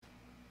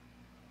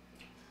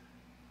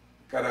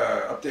Got an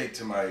update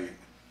to my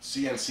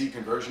CNC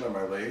conversion on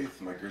my lathe,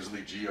 my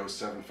Grizzly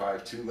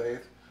G0752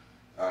 lathe.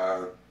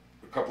 A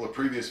couple of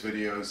previous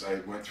videos I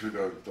went through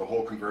the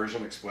whole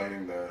conversion,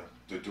 explaining the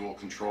dual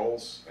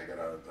controls. I got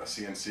a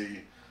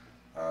CNC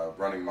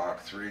running Mach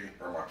 3,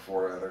 or Mach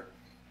 4 rather,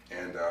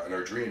 and an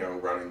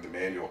Arduino running the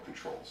manual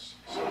controls.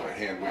 So the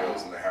hand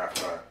wheels and the half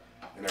nut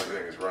and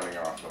everything is running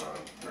off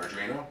an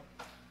Arduino.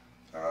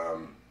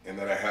 And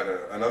then I had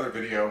another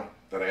video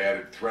that I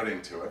added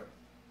threading to it.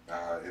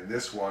 In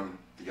this one,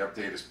 the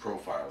update is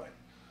profiling.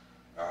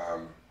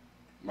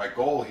 My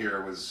goal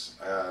here was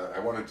I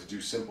wanted to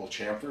do simple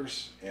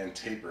chamfers and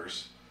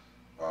tapers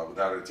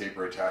without a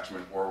taper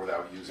attachment or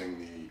without using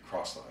the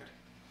cross slide.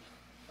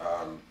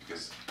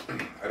 Because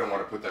I don't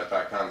want to put that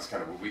back on. It's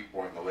kind of a weak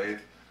point in the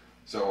lathe.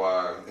 So,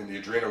 and the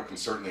Arduino can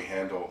certainly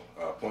handle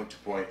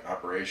point-to-point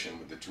operation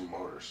with the two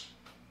motors.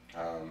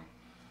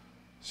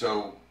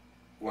 So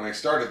when I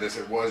started this,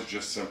 it was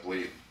just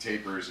simply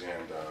tapers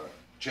and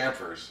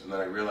chamfers, and then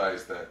I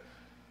realized that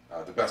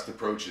the best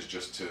approach is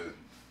just to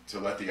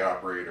let the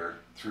operator,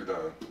 through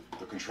the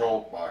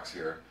control box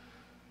here,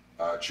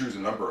 choose a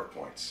number of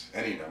points,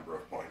 any number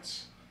of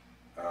points,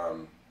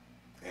 and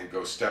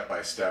go step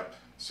by step.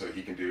 So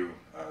he can do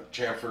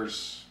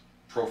chamfers,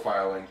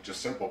 profiling, just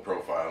simple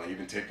profiling,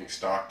 even taking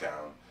stock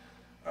down.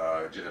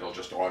 It'll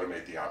just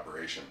automate the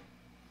operation,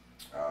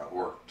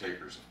 or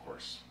tapers, of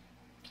course.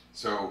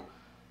 So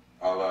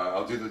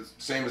I'll do the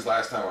same as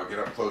last time. I'll get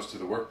up close to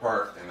the work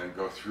part and then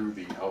go through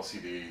the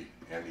LCD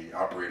and the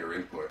operator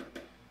input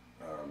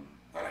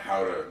on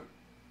how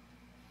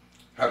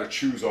to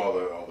choose all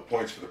the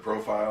points for the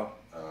profile,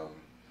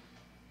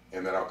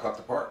 and then I'll cut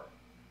the part.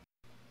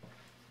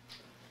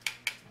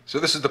 So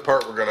this is the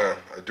part we're going to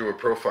do a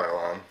profile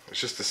on. It's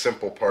just a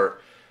simple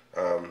part.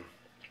 We're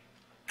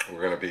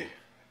going to be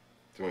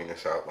doing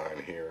this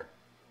outline here.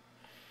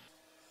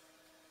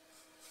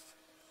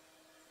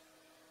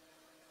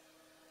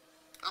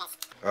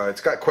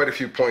 It's got quite a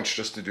few points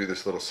just to do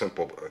this little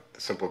simple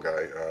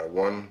guy.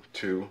 1,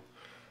 2,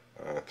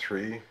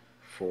 3,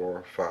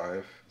 4,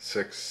 5,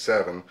 6,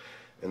 7,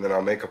 and then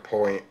I'll make a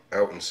point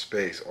out in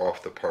space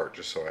off the part,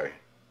 just so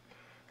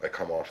I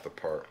come off the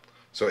part.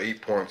 So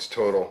 8 points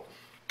total.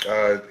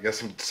 I got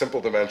some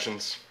simple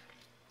dimensions.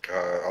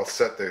 I'll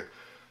set the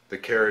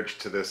carriage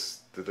to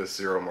this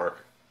 0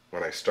 mark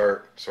when I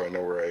start, so I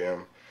know where I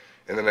am.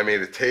 And then I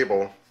made a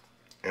table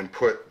and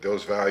put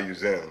those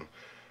values in.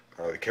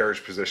 The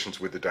carriage positions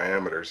with the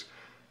diameters,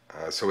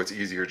 so it's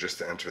easier just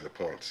to enter the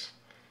points.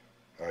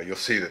 You'll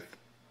see that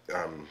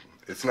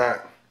it's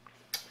not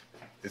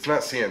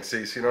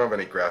CNC, so you don't have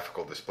any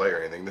graphical display or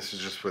anything. This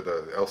is just with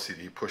a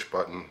LCD push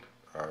button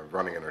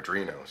running an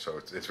Arduino, so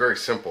it's very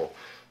simple.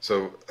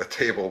 So a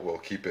table will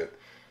keep it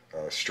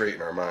straight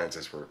in our minds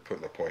as we're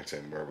putting the points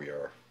in where we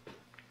are.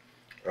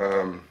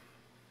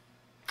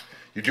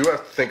 You do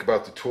have to think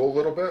about the tool a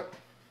little bit.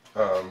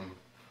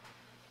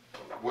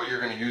 What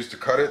you're going to use to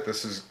cut it,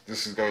 this is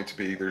going to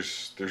be,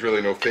 there's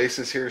really no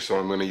faces here, so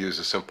I'm going to use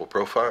a simple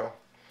profiling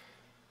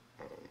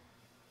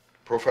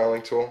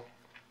tool.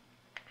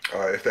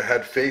 If it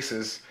had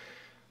faces,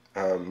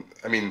 I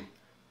mean,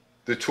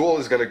 the tool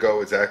is going to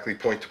go exactly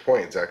point to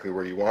point, exactly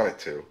where you want it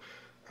to.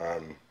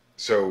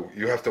 So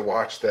you have to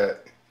watch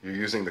that you're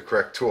using the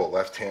correct tool,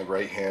 left hand,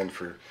 right hand.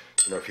 For,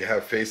 if you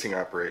have facing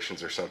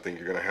operations or something,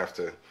 you're going to have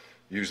to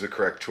use the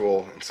correct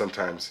tool, and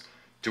sometimes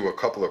do a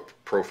couple of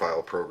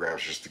profile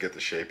programs just to get the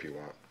shape you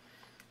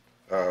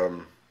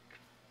want.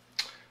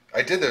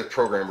 I did the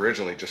program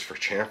originally just for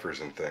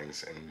chamfers and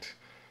things, and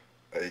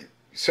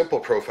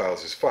simple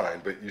profiles is fine,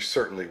 but you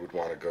certainly would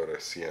want to go to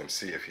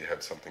CNC if you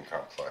had something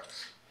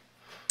complex.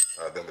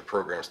 Then the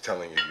program's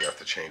telling you have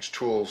to change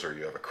tools, or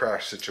you have a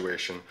crash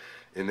situation.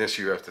 In this,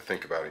 you have to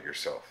think about it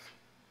yourself.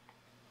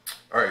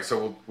 Alright,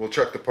 so we'll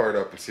check the part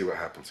up and see what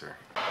happens here.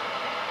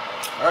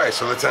 Alright,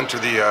 so let's enter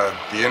the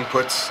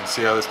inputs and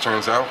see how this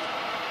turns out.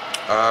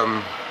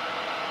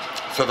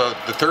 So the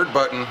third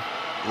button,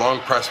 long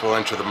press, will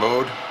enter the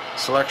mode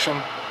selection.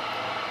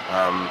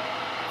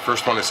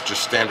 First one is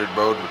just standard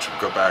mode, which would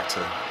go back to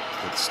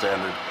the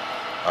standard.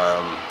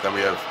 Then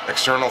we have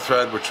external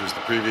thread, which was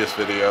the previous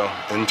video,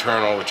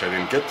 internal, which I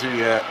didn't get to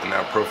yet, and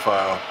now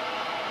profile.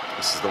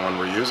 This is the one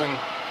we're using.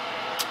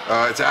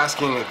 It's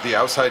asking the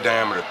outside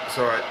diameter.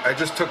 So I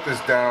just took this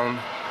down,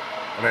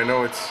 and I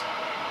know it's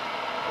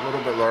a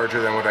little bit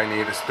larger than what I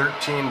need. It's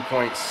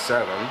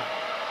 13.7.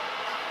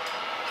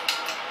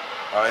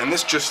 And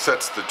this just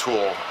sets the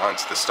tool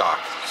onto the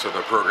stock, so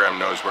the program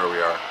knows where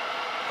we are.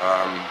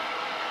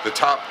 The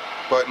top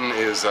button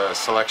is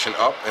selection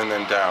up and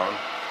then down.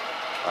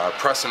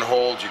 Press and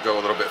hold, you go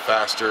a little bit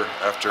faster.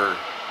 After,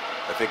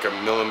 I think,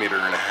 1.5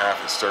 millimeters,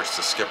 it starts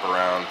to skip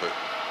around. But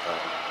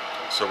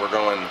so we're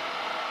going,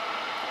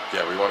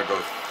 yeah, we want to go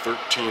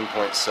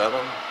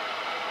 13.7.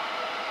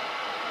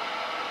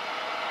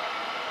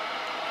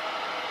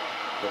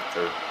 Up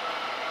there.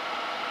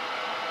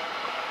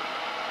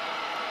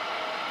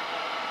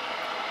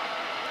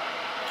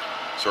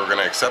 So we're going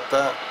to accept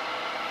that.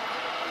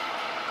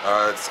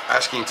 It's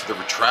asking to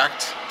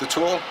retract the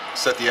tool,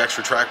 set the X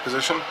retract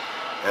position.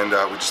 and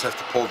we just have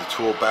to pull the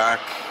tool back.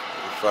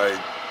 If I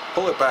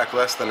pull it back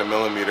less than a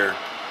millimeter,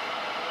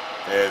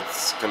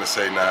 it's going to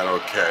say not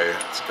okay.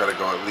 It's got to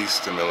go at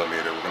least a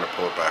millimeter. We're going to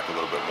pull it back a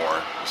little bit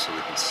more just so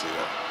we can see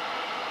it.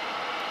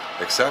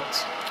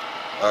 Accept.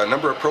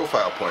 Number of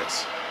profile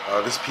points.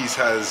 This piece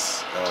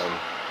has,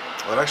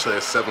 well, it actually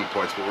has 7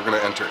 points, but we're going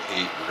to enter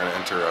 8. We're going to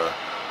enter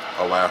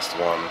a last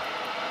one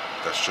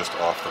that's just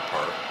off the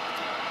part.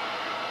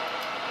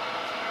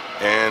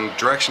 And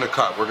direction of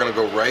cut. We're going to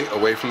go right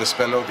away from the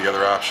spindle. The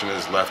other option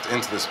is left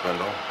into the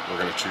spindle. We're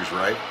going to choose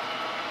right.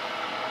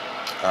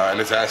 And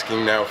it's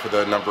asking now for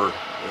the number,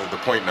 the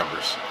point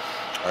numbers.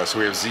 So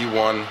we have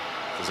Z1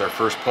 as our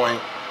first point.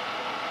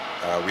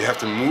 We have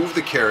to move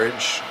the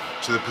carriage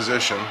to the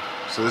position.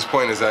 So this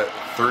point is at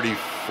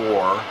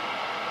 34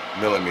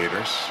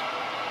 millimeters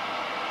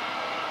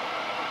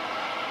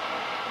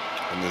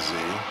in the Z.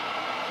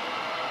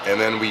 And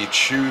then we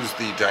choose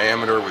the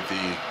diameter with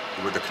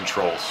the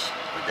controls,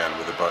 again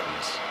with the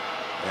buttons.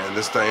 And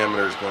this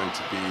diameter is going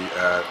to be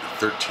at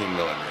 13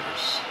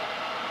 millimeters.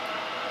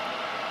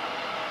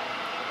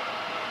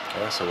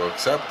 Okay, so we'll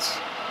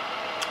accept.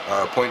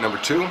 Point number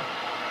 2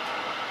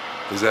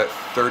 is at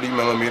 30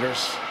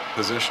 millimeters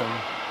position.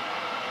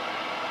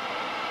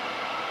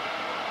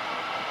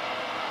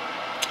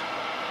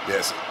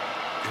 Yes,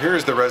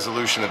 here's the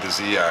resolution of the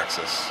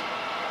Z-axis.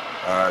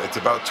 It's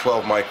about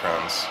 12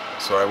 microns,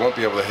 so I won't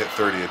be able to hit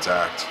 30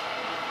 exact.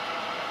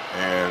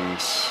 And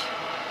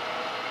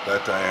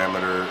that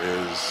diameter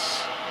is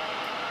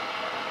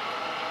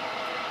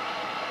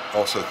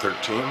also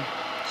 13,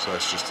 so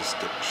that's just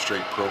a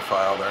straight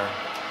profile there.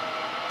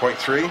 Point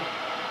 3,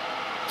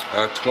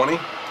 20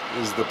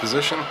 is the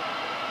position.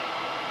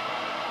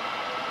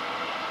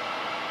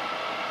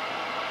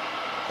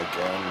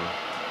 Again.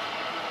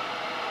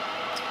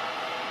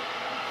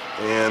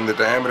 And the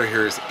diameter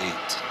here is 8.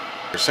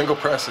 Your single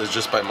press is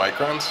just by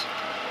microns,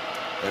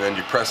 and then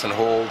you press and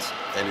hold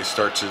and you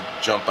start to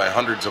jump by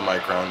hundreds of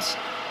microns.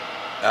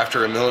 After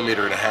 1.5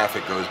 millimeters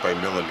it goes by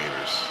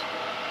millimeters.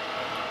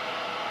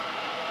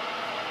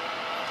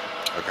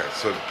 Okay,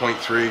 so point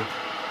 3,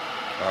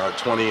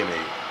 20 and 8.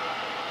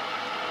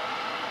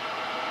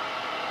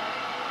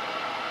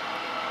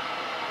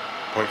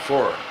 Point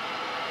 4.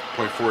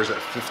 Point 4 is at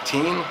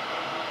 15.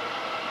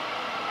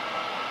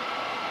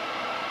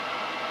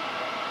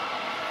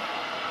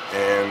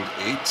 And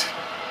 8,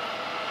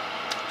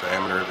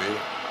 diameter of 8.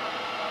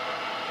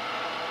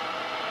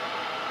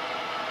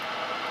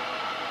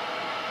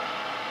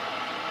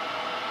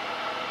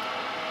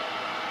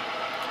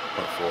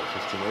 Point 4,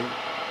 15, 8.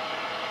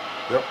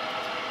 Yep.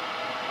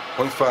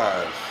 Point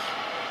 5.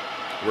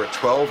 We're at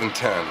 12 and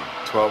 10.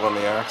 12 on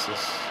the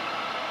axis.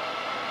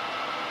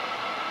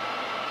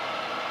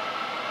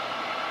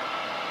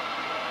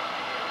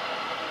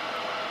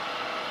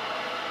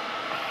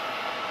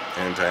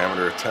 And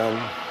diameter of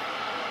 10.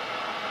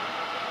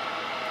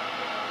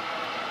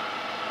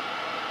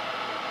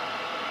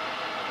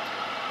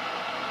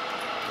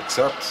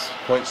 Accept.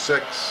 Point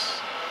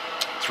 6,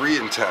 3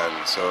 and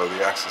 10, so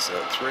the axis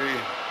at 3.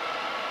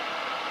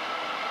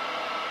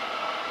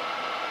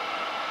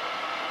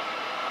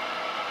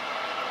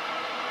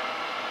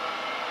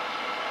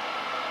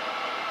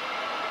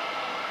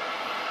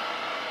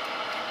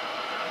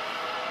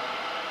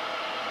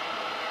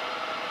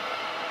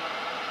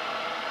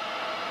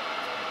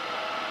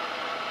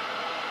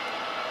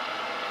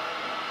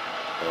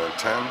 And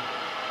 10.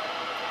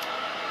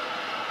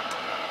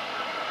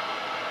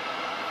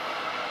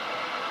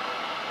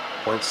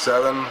 Point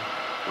 7,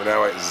 we're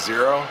now at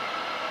 0.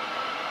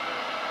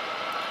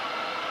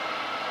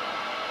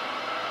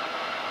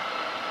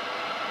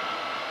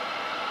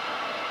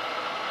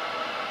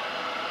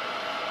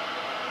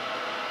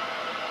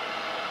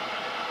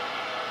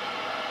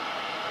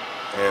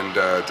 And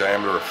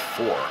diameter of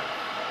 4.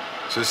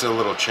 So this is a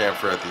little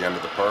chamfer at the end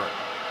of the part.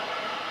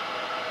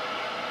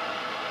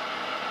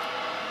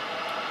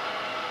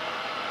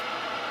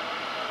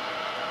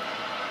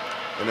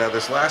 And now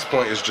this last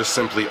point is just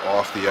simply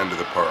off the end of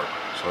the part.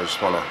 So I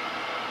just want to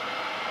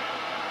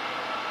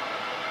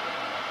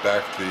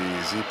back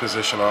the Z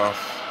position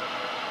off,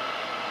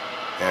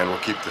 and we'll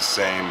keep the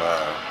same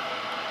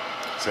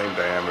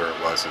diameter it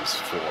was as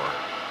 4.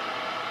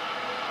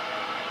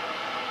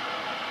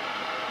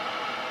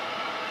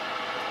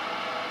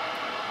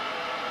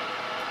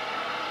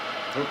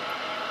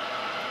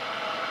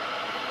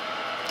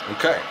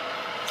 Okay,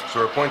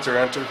 so our points are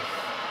entered.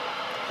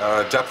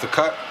 Depth of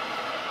cut,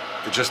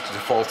 it just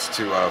defaults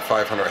to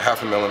 500,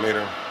 half a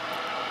millimeter.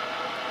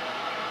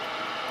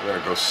 We're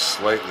going to go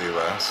slightly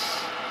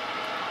less.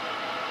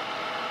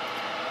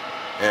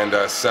 And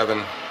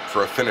 7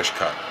 for a finish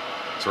cut.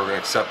 So we're going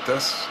to accept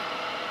this.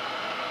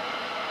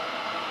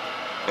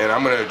 And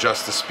I'm going to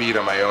adjust the speed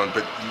on my own,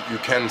 but you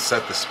can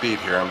set the speed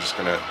here. I'm just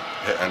going to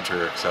hit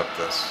enter, accept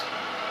this.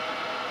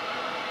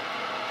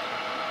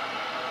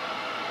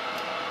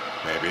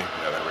 Maybe,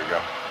 yeah, there we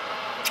go.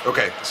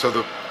 Okay,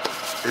 so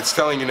it's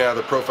telling you now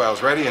the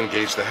profile's ready.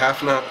 Engage the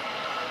half nut.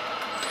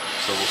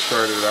 So we'll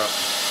start it up.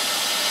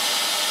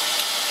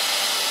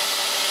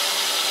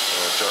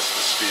 adjust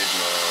the speed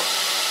now.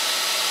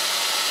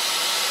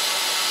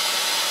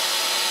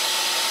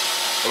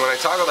 And when I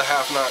toggle the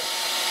half nut,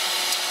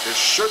 it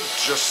should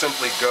just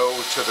simply go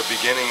to the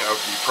beginning of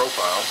the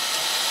profile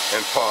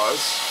and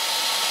pause.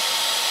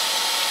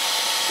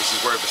 This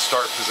is where the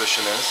start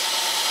position is.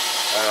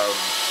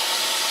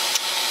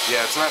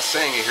 Yeah, it's not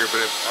saying it here,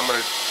 but I'm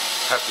going to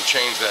have to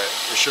change that.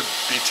 It should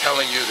be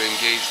telling you to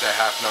engage the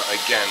half nut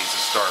again to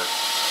start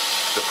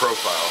the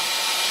profile.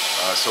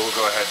 So we'll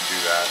go ahead and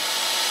do that.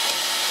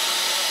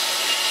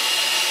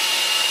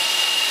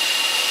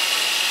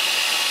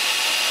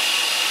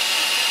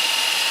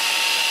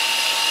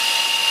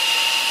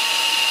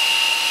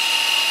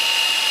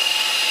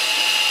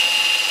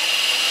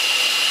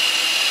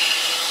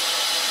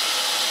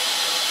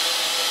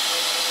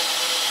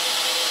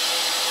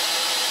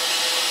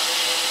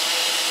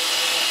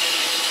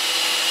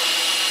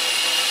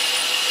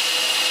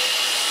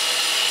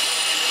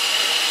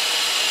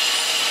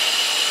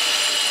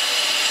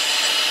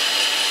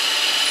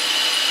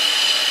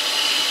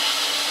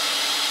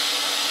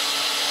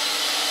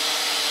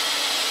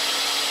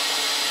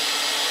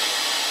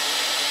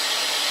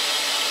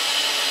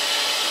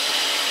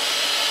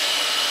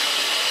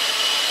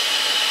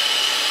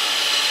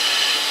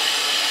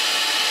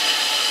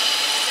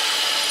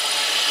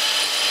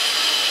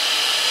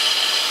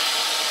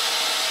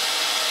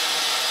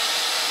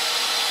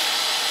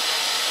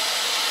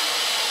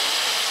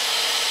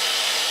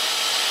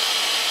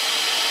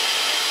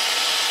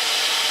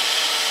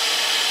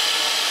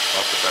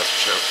 Not the best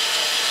chip.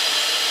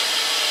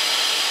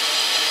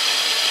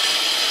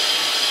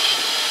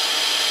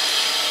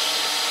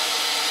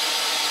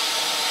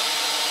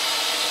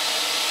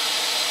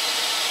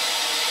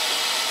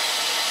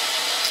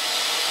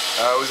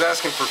 I was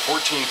asking for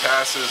 14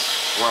 passes.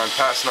 We're on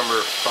pass number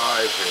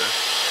 5 here.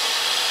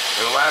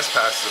 And the last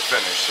pass is a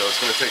finish, so it's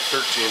going to take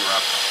 13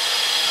 reps.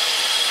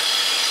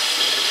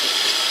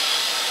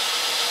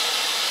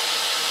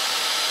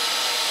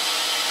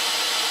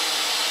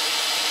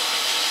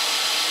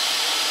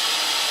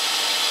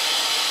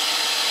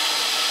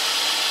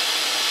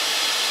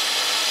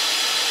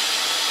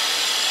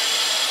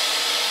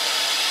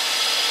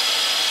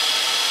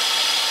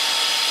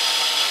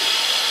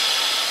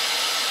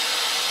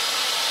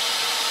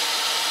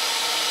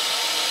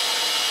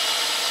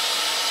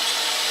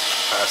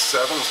 Pass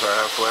 7, so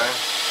halfway.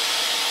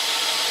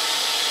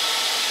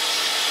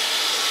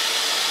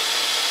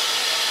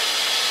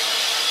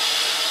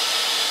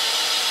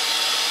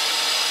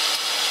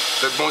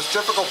 The most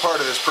difficult part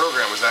of this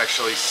program was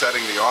actually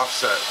setting the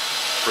offset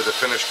for the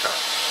finish cut,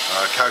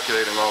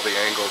 calculating all the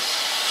angles,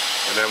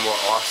 and then what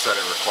offset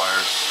it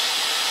requires.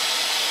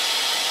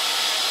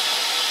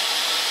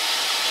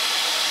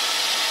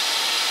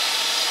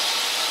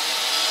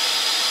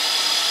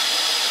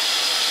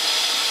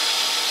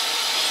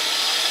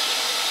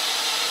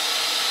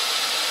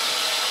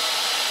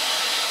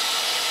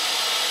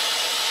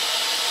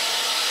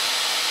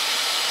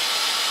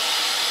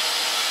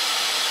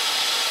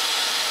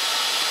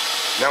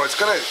 Now it's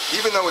gonna,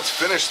 even though it's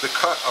finished the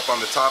cut up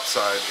on the top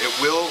side, it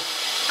will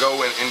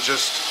go in and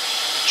just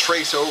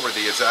trace over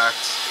the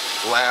exact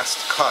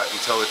last cut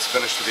until it's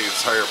finished with the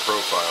entire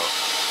profile.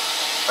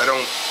 I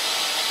don't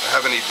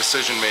have any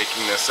decision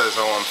making that says,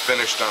 oh, I'm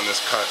finished on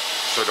this cut,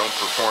 so don't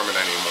perform it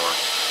anymore.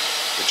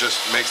 It just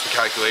makes the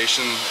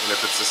calculation, and if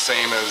it's the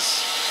same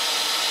as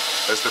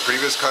the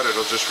previous cut,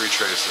 it'll just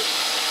retrace it.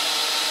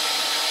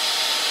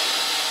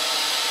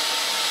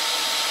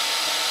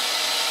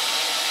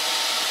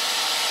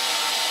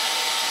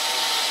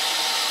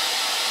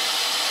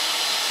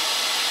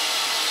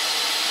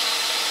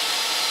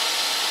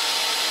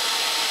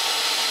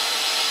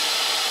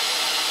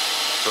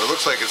 So it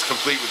looks like it's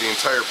complete with the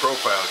entire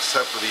profile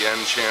except for the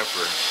end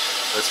chamfer.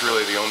 That's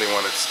really the only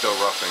one that's still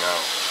roughing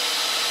out.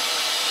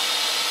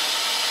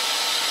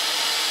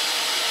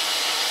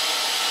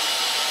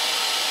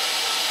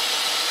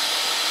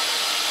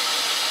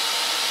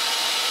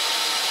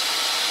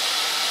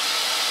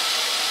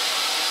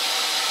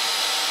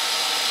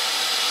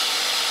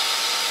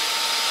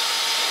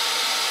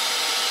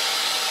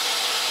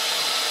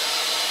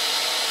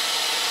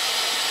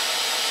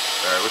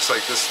 Alright, looks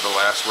like this is the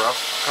last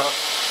rough cut.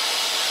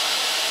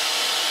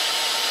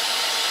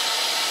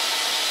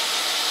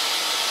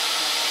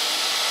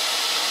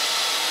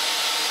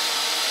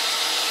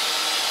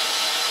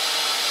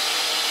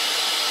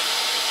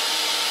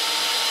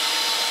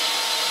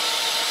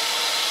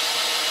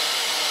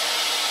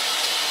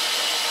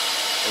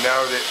 And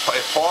now that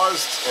it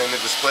paused and the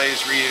display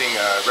is reading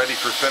ready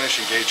for finish,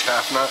 engage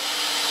half nut.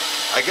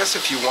 I guess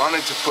if you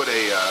wanted to put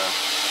a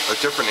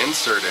different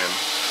insert in,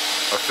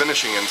 a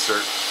finishing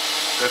insert,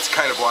 that's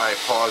kind of why I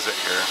pause it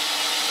here.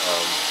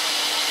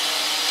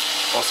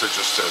 Also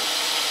just to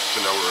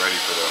know we're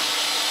ready for the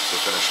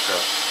finished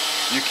cut.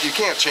 You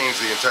can't change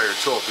the entire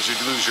tool because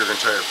you'd lose your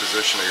entire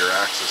position of your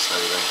axis and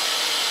everything.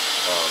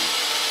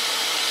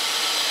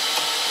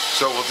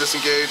 So we'll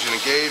disengage and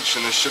engage,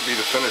 and this should be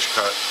the finished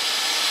cut.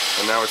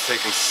 And now it's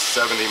taking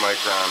 70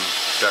 micron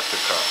depth of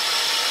cut.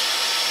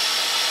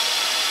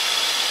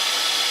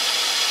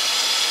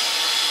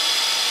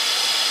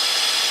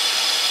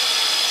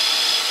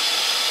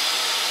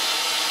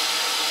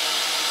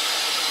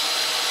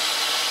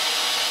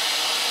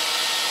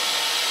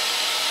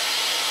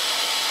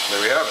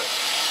 you have it.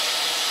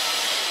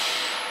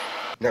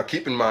 Now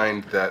keep in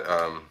mind that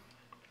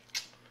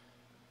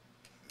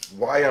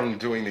why I'm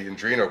doing the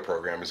Arduino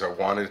program is I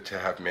wanted to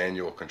have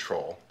manual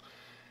control.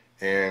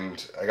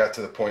 And I got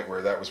to the point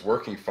where that was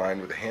working fine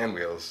with the hand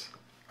wheels.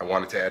 I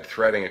wanted to add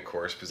threading, of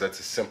course, because that's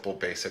a simple,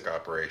 basic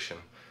operation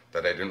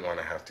that I didn't want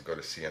to have to go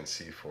to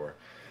CNC for.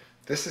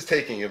 This is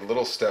taking it a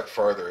little step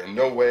farther. In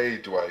no way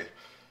do I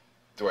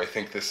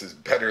think this is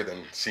better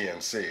than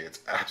CNC. It's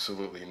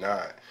absolutely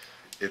not.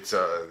 It's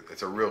a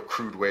real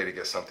crude way to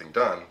get something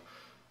done.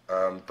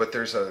 But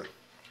as a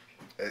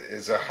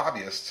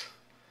hobbyist,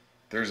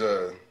 there's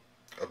a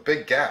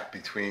big gap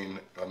between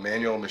a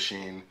manual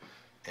machine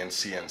and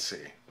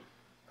CNC.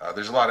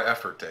 There's a lot of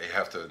effort that you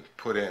have to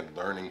put in,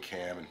 learning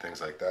CAM and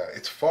things like that.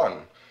 It's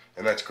fun,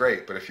 and that's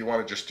great, but if you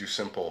want to just do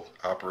simple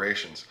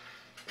operations,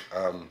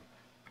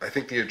 I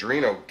think the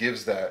Arduino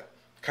gives that,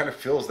 kind of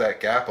fills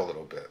that gap a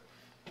little bit,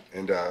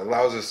 and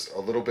allows us a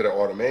little bit of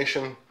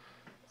automation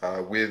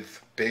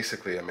with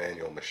basically a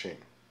manual machine.